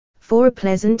for a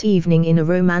pleasant evening in a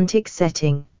romantic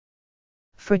setting.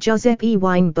 Fra Giuseppe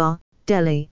Wine Bar,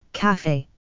 Deli, Cafe.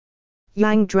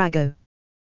 Yang Drago.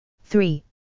 3.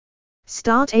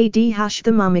 Start ad # the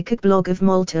Mummicook blog of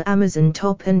Malta Amazon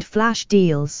top and flash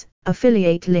deals,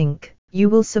 affiliate link. You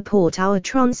will support our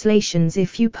translations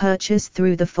if you purchase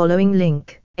through the following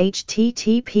link.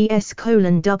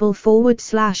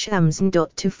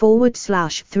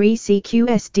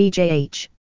 https://amazon.to/3cqsdjh.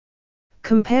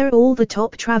 Compare all the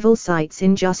top travel sites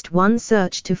in just one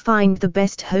search to find the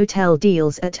best hotel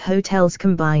deals at Hotels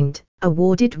Combined,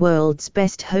 awarded world's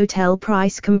best hotel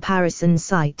price comparison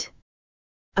site.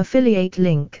 Affiliate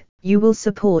link. You will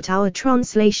support our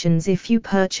translations if you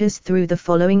purchase through the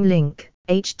following link.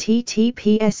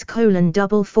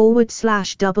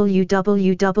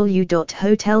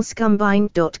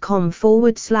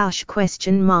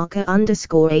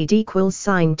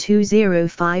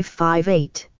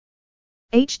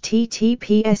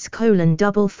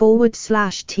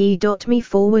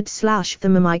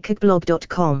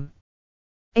 https://t.me/themummicookblog.com.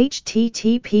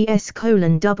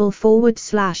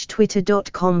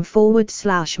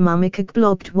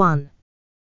 https://twitter.com/mummicookblog1.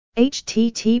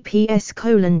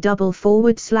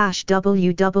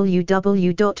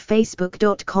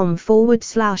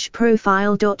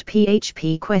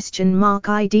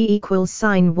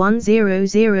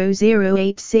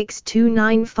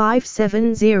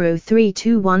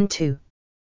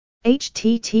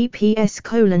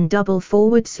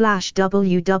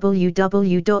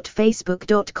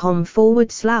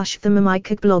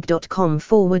 https://www.facebook.com/themummicookblog.com/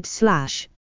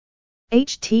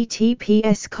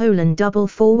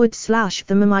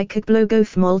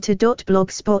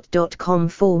 https://themummicookblogofmalta.blogspot.com/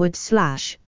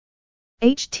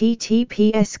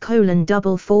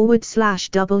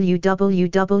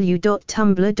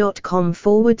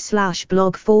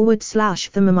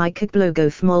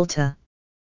 https://www.tumblr.com/blog/themummicookblogofmalta.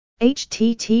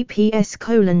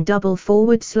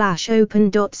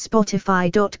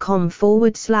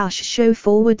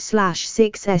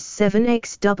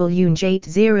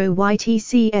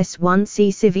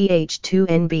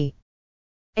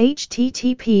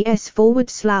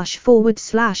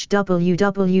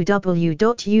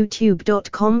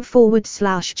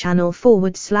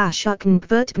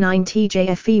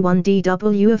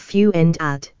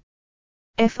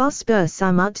 Fr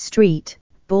Samut Street,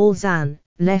 Balzan,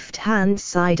 left-hand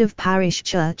side of Parish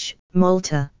Church,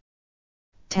 Malta.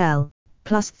 Tel,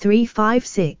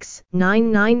 +356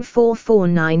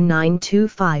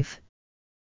 99449925.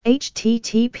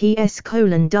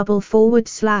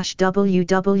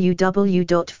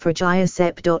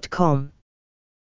 https://www.fragiosep.com